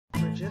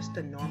just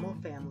a normal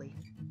family.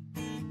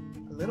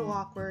 A little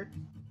awkward,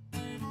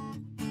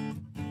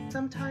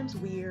 sometimes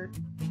weird,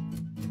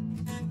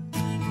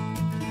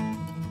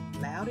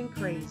 loud and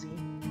crazy.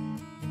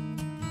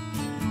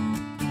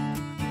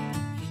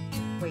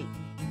 Wait,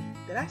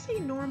 did I say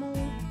normal?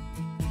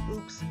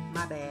 Oops,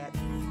 my bad.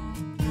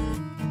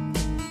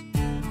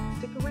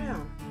 Stick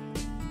around.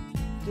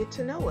 Get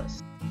to know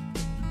us.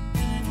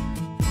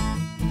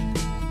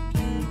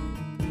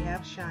 We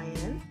have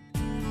Cheyenne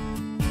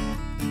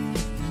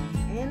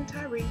and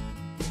Tyree.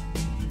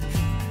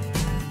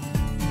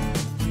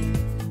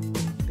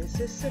 This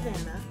is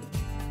Savannah.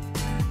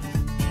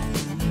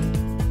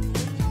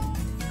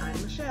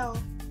 I'm Michelle.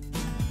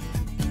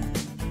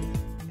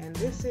 And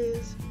this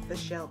is the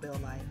Shellbill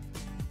Life.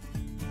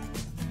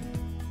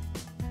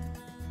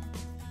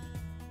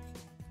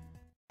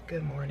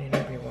 Good morning,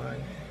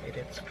 everyone. It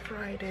is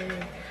Friday.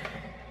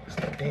 It's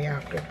the day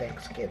after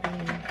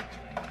Thanksgiving.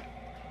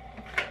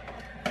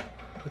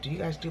 Do you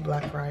guys do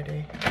Black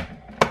Friday?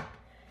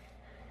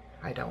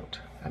 I don't.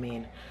 I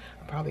mean,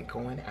 I'm probably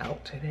going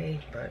out today,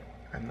 but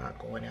I'm not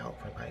going out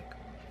for like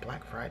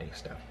Black Friday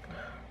stuff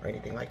or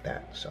anything like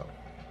that, so.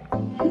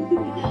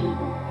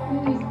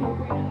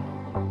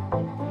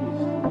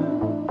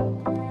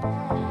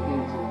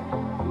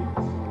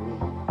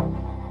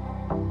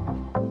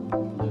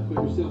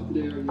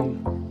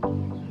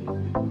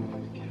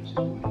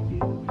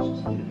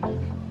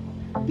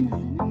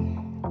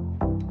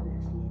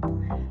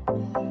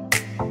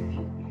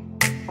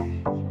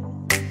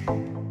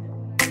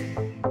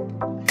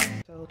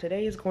 So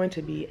today is going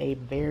to be a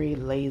very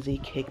lazy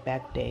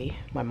kickback day.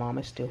 My mom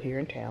is still here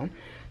in town.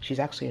 She's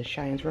actually in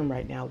Cheyenne's room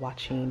right now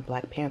watching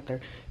Black Panther.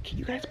 Can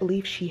you guys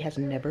believe she has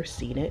never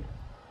seen it?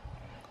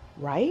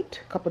 Right?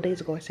 A couple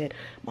days ago I said,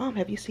 Mom,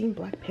 have you seen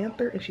Black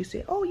Panther? And she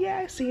said, oh yeah,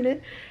 I've seen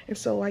it. And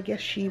so I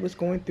guess she was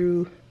going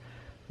through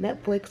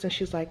Netflix and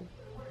she's like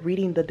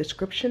reading the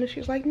description and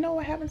she's like, no,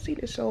 I haven't seen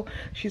it. So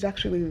she's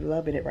actually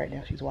loving it right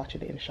now. She's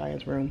watching it in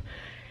Cheyenne's room.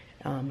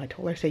 I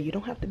told her, I said, you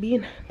don't have to be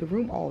in the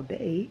room all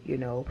day, you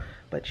know,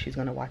 but she's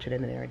gonna watch it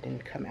in there and then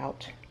come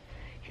out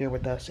here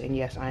with us. And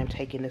yes, I am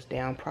taking this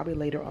down probably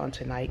later on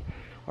tonight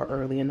or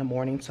early in the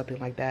morning, something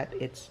like that.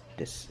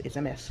 This is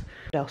a mess.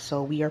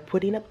 So we are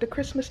putting up the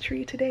Christmas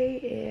tree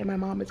today and my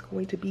mom is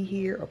going to be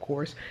here. Of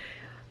course,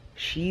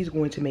 she's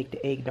going to make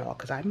the eggnog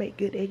because I make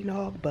good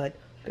eggnog, but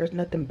there's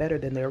nothing better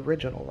than the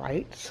original,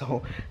 right?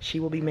 So she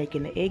will be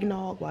making the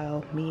eggnog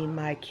while me and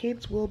my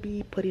kids will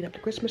be putting up the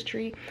Christmas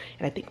tree.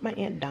 And I think my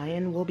Aunt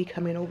Diane will be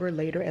coming over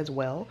later as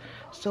well.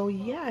 So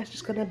yeah, it's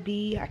just gonna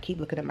be, I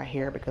keep looking at my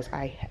hair because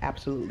I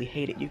absolutely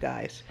hate it, you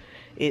guys.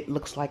 It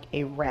looks like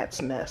a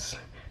rat's mess.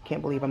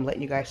 Can't believe I'm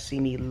letting you guys see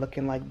me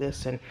looking like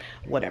this and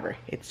whatever.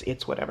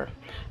 It's whatever.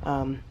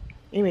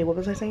 Anyway, what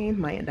was I saying?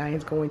 My Aunt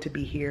Diane's going to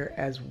be here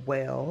as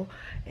well.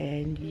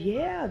 And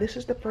yeah, this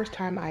is the first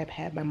time I've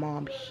had my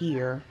mom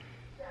here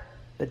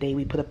the day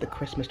we put up the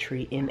Christmas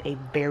tree in a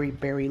very,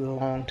 very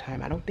long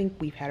time. I don't think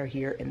we've had her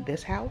here in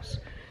this house.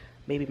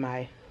 Maybe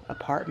my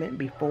apartment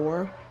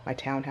before, my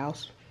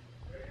townhouse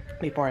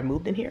before I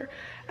moved in here.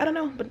 I don't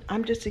know, but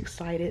I'm just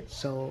excited.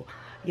 So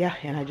yeah,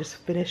 and I just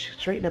finished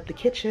straightening up the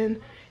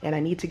kitchen and I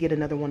need to get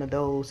another one of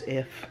those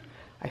if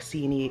I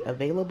see any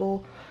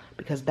available,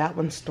 because that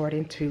one's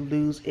starting to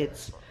lose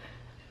its,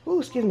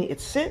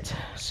 its scent.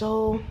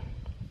 So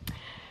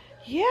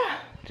yeah,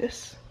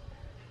 just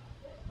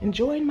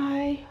enjoying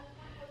my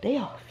day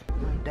off.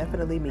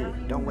 Definitely me,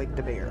 don't wake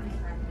the bear.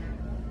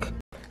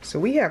 So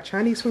we have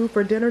Chinese food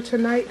for dinner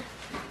tonight.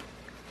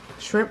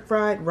 Shrimp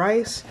fried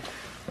rice,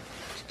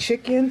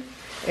 chicken,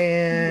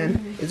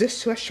 and is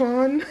this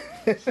Szechuan?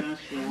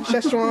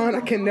 Szechuan,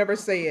 I can never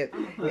say it.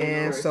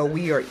 And so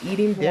we are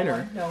eating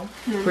dinner.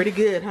 Pretty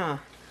good, huh?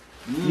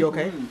 You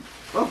okay?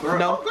 Oh, girl.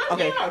 No?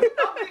 Okay.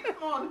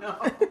 Come on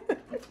now.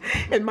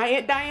 And my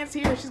Aunt Diane's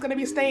here. She's going to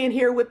be staying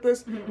here with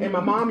us. And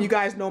my mom, you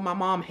guys know my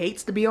mom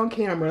hates to be on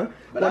camera.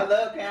 But I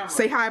love camera.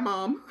 Say hi,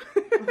 Mom.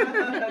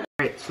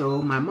 Alright,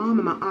 so my mom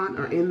and my aunt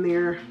are in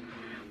there.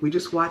 We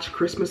just watched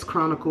Christmas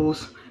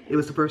Chronicles. It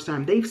was the first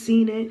time they've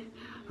seen it.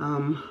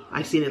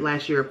 I seen it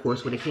last year, of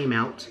course, when it came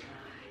out.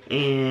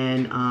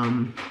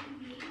 And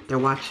they're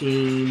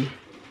watching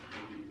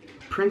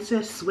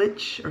Princess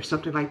Switch or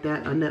something like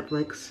that on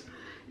Netflix.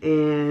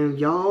 And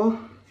y'all,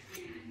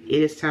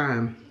 it is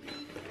time.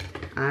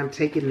 I'm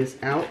taking this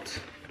out.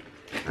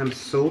 I'm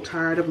so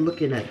tired of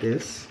looking at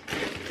this.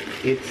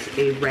 It's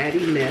a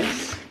ratty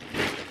mess.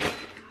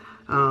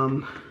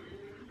 I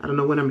don't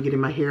know when I'm getting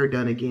my hair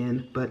done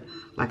again, but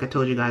like I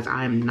told you guys,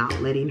 I am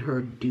not letting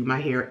her do my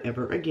hair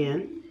ever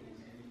again.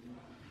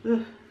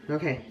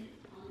 Okay,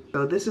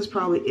 so this is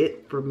probably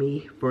it for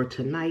me for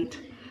tonight,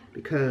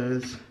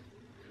 because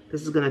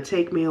this is gonna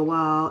take me a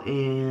while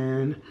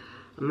and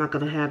I'm not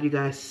gonna have you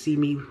guys see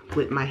me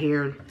with my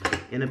hair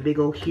in a big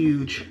old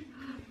huge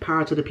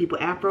Power to the People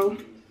afro.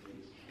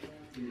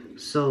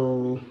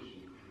 So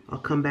I'll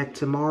come back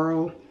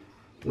tomorrow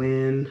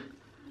when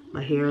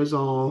my hair is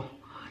all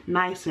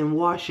nice and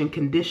washed and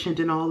conditioned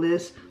and all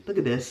this. Look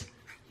at this.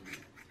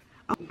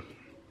 Oh,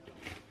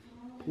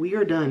 we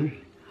are done.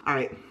 All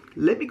right,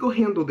 let me go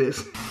handle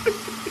this.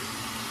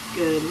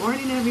 Good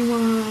morning,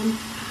 everyone.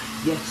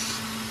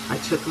 Yes, I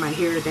took my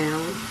hair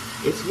down.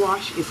 It's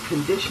washed, it's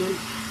conditioned,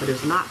 but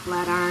it's not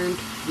flat ironed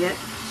yet.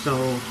 So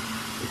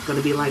it's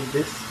gonna be like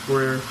this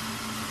for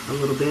a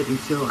little bit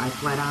until I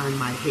flat iron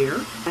my hair.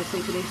 I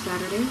say today's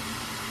Saturday.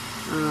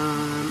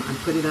 I'm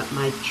putting up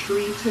my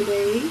tree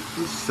today.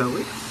 I'm so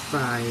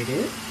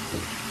excited.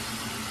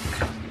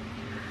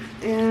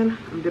 And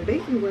I'm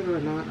debating whether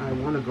or not I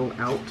want to go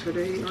out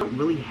today. I don't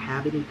really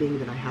have anything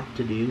that I have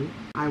to do.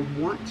 I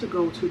want to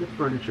go to the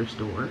furniture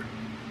store,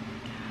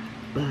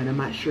 but I'm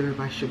not sure if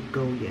I should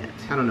go yet.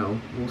 I don't know.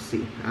 We'll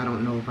see. I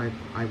don't know if I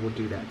will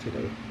do that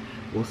today.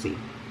 We'll see.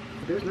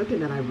 There's nothing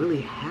that I really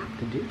have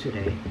to do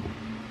today.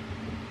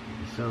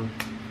 So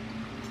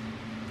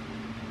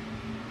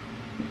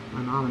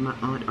my mom and my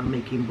aunt are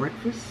making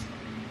breakfast.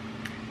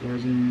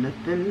 There's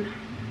nothing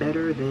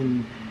better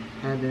than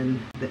having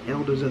the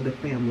elders of the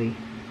family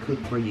cook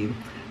for you.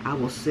 I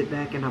will sit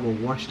back and I will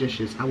wash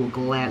dishes. I will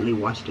gladly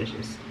wash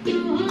dishes.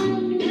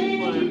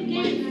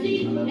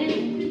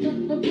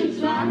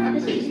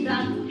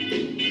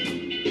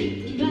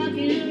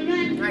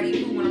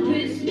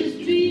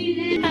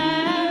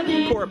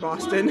 Poor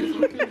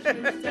Boston.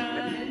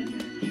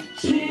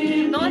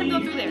 Don't let him go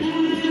through there.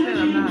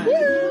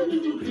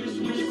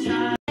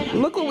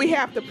 Look what we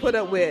have to put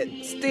up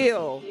with.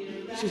 Still,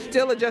 she's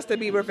still a Justin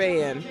Bieber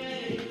fan.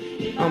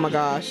 Oh my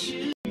gosh.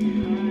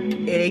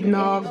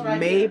 Eggnog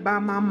made by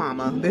my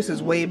mama. This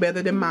is way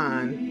better than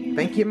mine.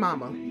 Thank you,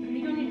 mama.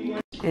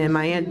 And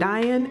my Aunt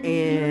Diane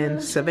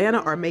and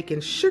Savannah are making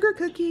sugar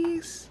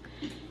cookies.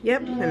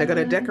 Yep, and they're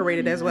gonna decorate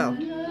it as well.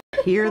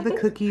 Here are the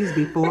cookies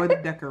before the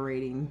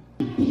decorating.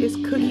 It's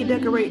cookie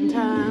decorating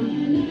time.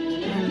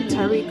 And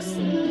Tariq's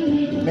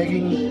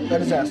making a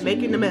disaster.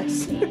 Making the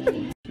mess.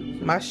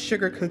 My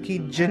sugar cookie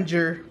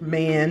ginger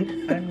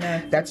man.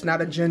 That's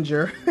not a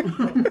ginger.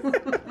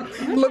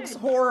 Looks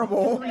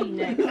horrible.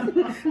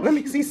 Let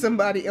me see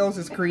somebody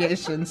else's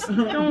creations.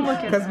 Don't look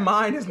at because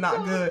mine is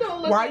not good.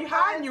 Why are you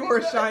hiding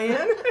yours,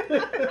 Cheyenne?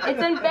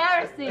 It's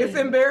embarrassing. It's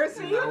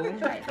embarrassing?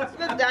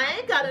 The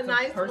Diane got a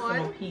nice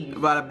one.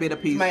 About a bit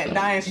of piece. My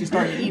Diane, she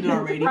started eating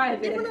already.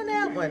 Give her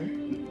that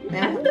one.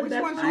 Which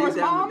one's yours,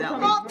 Mom? That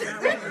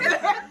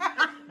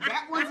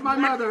one's my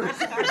mother's.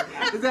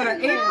 Is that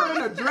an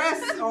apron, a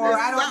dress, or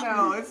I don't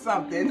know. It's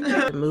something.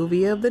 The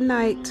movie of the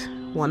night.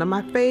 One of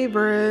my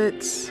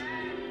favorites.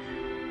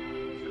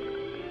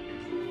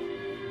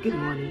 Good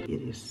morning.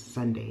 It is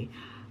Sunday.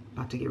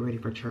 About to get ready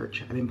for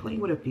church. I've been playing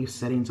with a few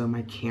settings on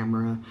my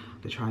camera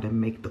to try to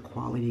make the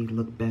quality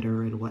look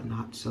better and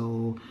whatnot.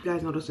 So if you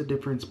guys notice a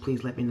difference,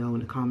 please let me know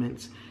in the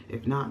comments.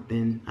 If not,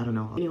 then I don't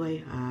know.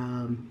 Anyway,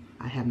 I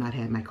have not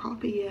had my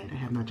coffee yet. I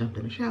have not jumped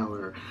in the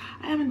shower.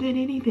 I haven't done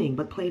anything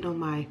but played on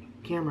my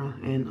camera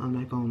and on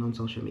my phone on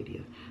social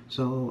media.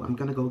 So I'm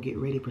gonna go get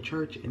ready for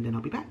church and then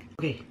I'll be back.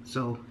 Okay,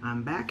 so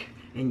I'm back.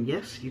 And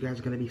yes, you guys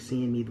are gonna be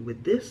seeing me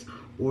with this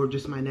or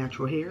just my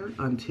natural hair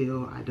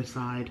until I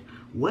decide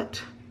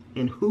what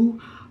and who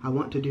I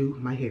want to do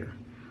my hair.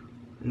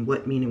 And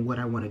what meaning what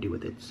I want to do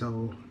with it.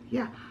 So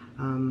yeah,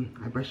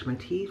 I brushed my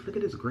teeth. Look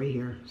at this gray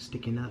hair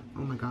sticking up.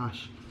 Oh my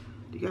gosh.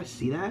 Do you guys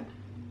see that?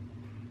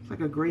 It's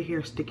like a gray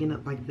hair sticking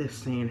up like this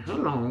saying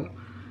hello.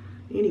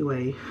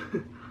 Anyway,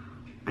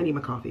 I need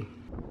my coffee.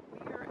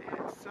 We're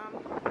at some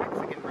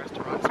Mexican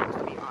restaurant. It's supposed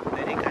to be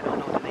authentic. I don't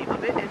know the name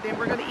of it. And then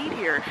we're gonna eat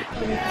here.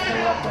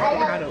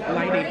 How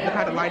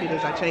to light it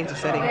as I change the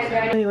settings.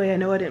 Anyway, I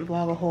know I didn't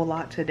vlog a whole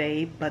lot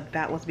today, but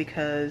that was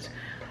because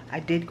I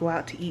did go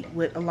out to eat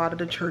with a lot of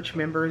the church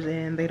members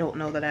and they don't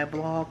know that I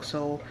vlog.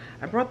 So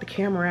I brought the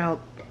camera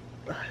out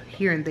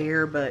here and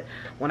there, but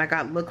when I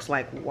got looks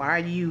like, why are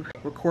you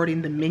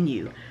recording the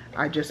menu?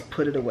 I just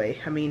put it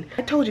away. I mean,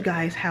 I told you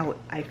guys how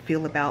I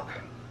feel about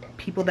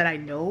people that I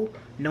know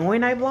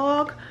knowing I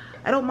vlog.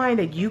 I don't mind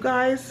that you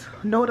guys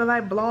know that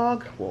I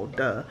vlog, well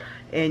duh,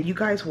 and you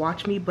guys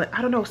watch me, but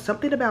I don't know,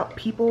 something about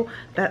people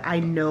that I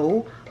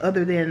know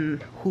other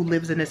than who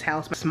lives in this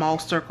house, my small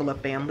circle of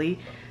family,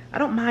 I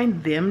don't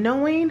mind them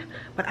knowing,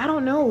 but I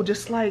don't know,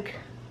 just like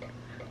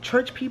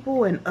church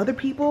people and other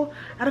people,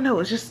 I don't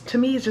know, it's just, to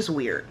me it's just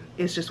weird.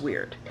 It's just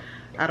weird.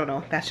 I don't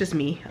know, that's just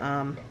me.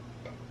 And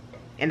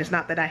it's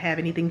not that I have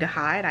anything to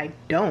hide, I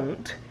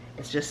don't.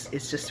 It's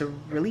just a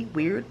really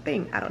weird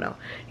thing. I don't know.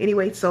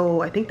 Anyway,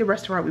 so I think the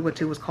restaurant we went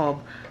to was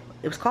called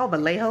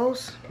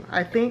Vallejo's,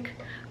 I think.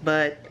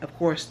 But of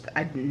course,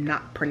 I'm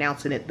not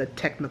pronouncing it the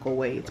technical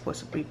way it's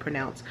supposed to be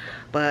pronounced.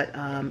 But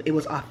it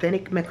was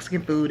authentic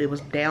Mexican food. It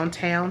was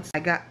downtown. I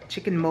got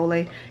chicken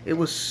mole. It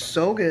was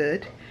so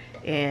good.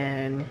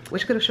 And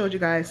wish I could have showed you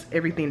guys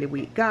everything that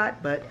we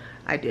got, but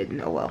I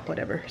didn't. Oh well,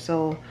 whatever.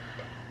 So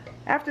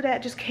after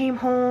that, just came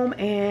home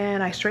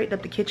and I straightened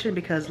up the kitchen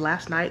because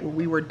last night when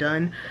we were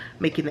done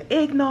making the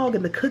eggnog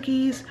and the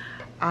cookies,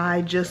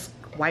 I just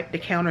wiped the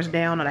counters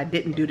down and I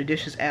didn't do the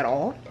dishes at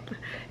all.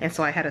 And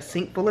so I had a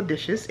sink full of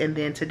dishes, and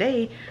then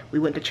today we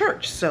went to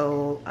church.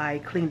 So I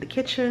cleaned the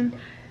kitchen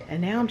and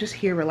now I'm just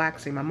here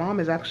relaxing. My mom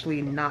is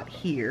actually not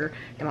here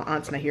and my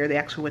aunt's not here. They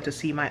actually went to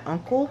see my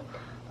uncle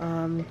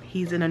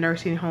He's in a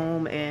nursing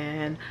home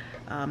and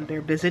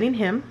they're visiting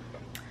him.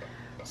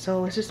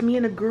 So it's just me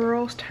and the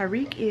girls.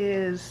 Tyreek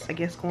is, I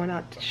guess, going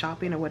out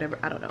shopping or whatever.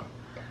 I don't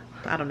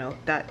know.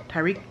 That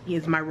Tyreek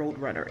is my road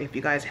runner. If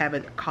you guys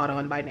haven't caught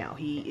on by now,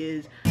 he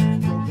is